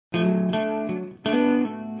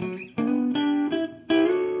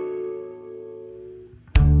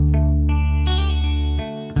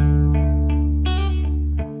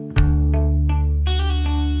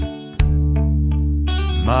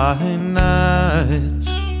My nights,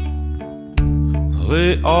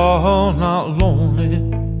 they are not lonely.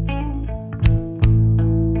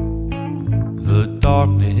 The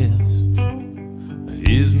darkness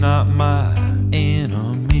is not my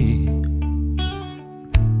enemy.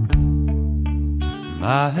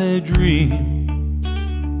 I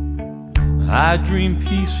dream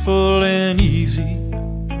peaceful and easy.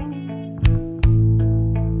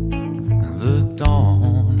 The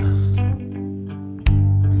dawn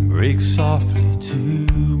breaks softly to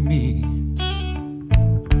me.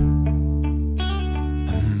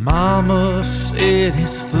 Mama said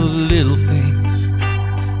it's the little things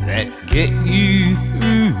that get you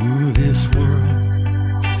through this world.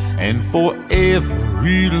 And for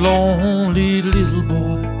every lonely little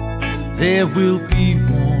boy, there will be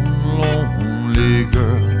one lonely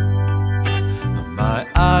girl. My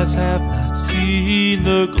eyes have not seen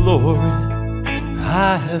the glory,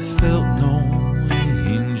 I have felt no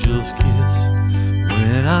angel's kiss.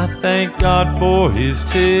 When I thank God for His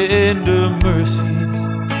tender mercies,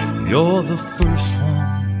 you're the first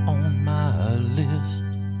one on my list.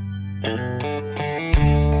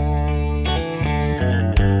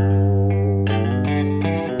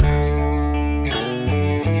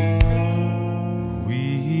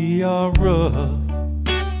 We are rough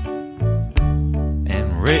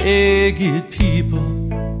and ragged people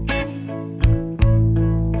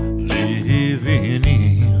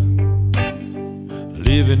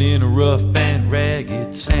living in a rough and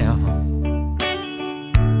ragged town.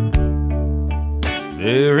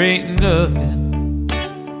 There ain't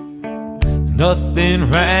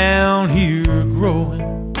nothing round here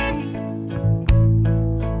growing.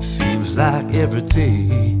 Seems like every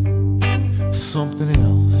day something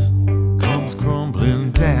else comes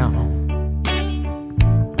crumbling down.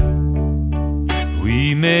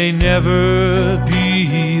 We may never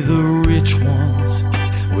be the rich ones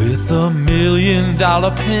with $1 million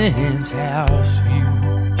penthouse view,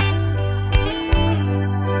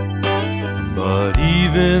 but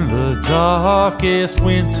even the darkest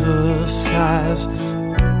winter skies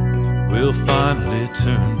will finally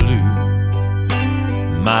turn blue.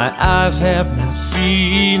 My eyes have not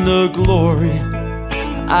seen the glory,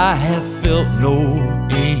 I have felt no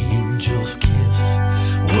angel's kiss.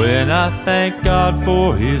 When I thank God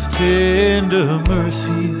for His tender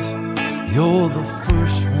mercies, you're the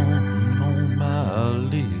first one on my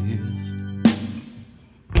list.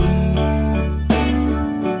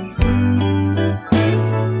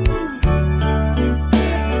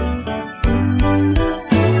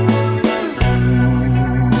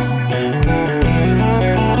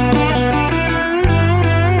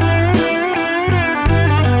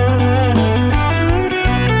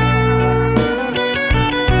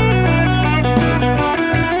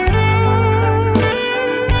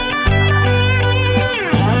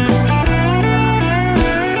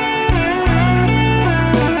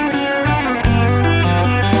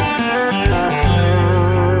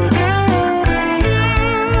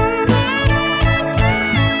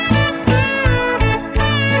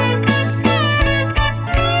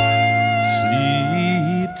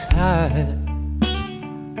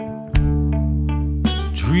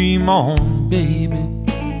 Dream on, baby.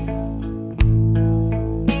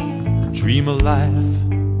 Dream a life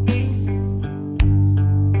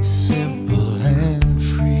simple and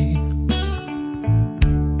free.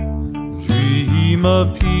 Dream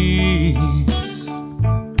of peace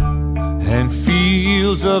and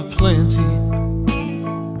fields of plenty.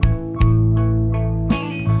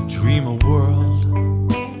 Dream a world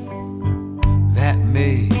that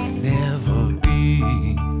may never be.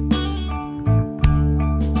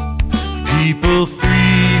 People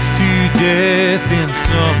freeze to death in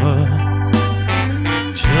summer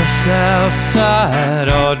just outside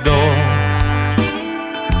our door.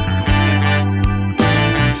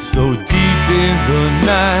 So deep in the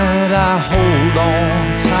night I hold on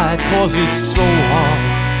tight, 'cause it's so hard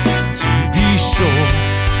to be sure.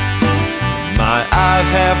 My eyes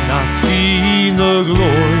have not seen the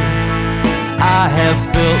glory, I have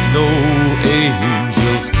felt no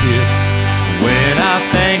angel's kiss. When I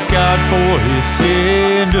thank God for His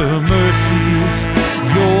tender mercies,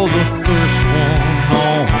 you're the first one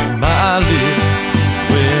on my list.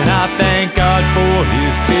 When I thank God for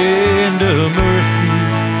His tender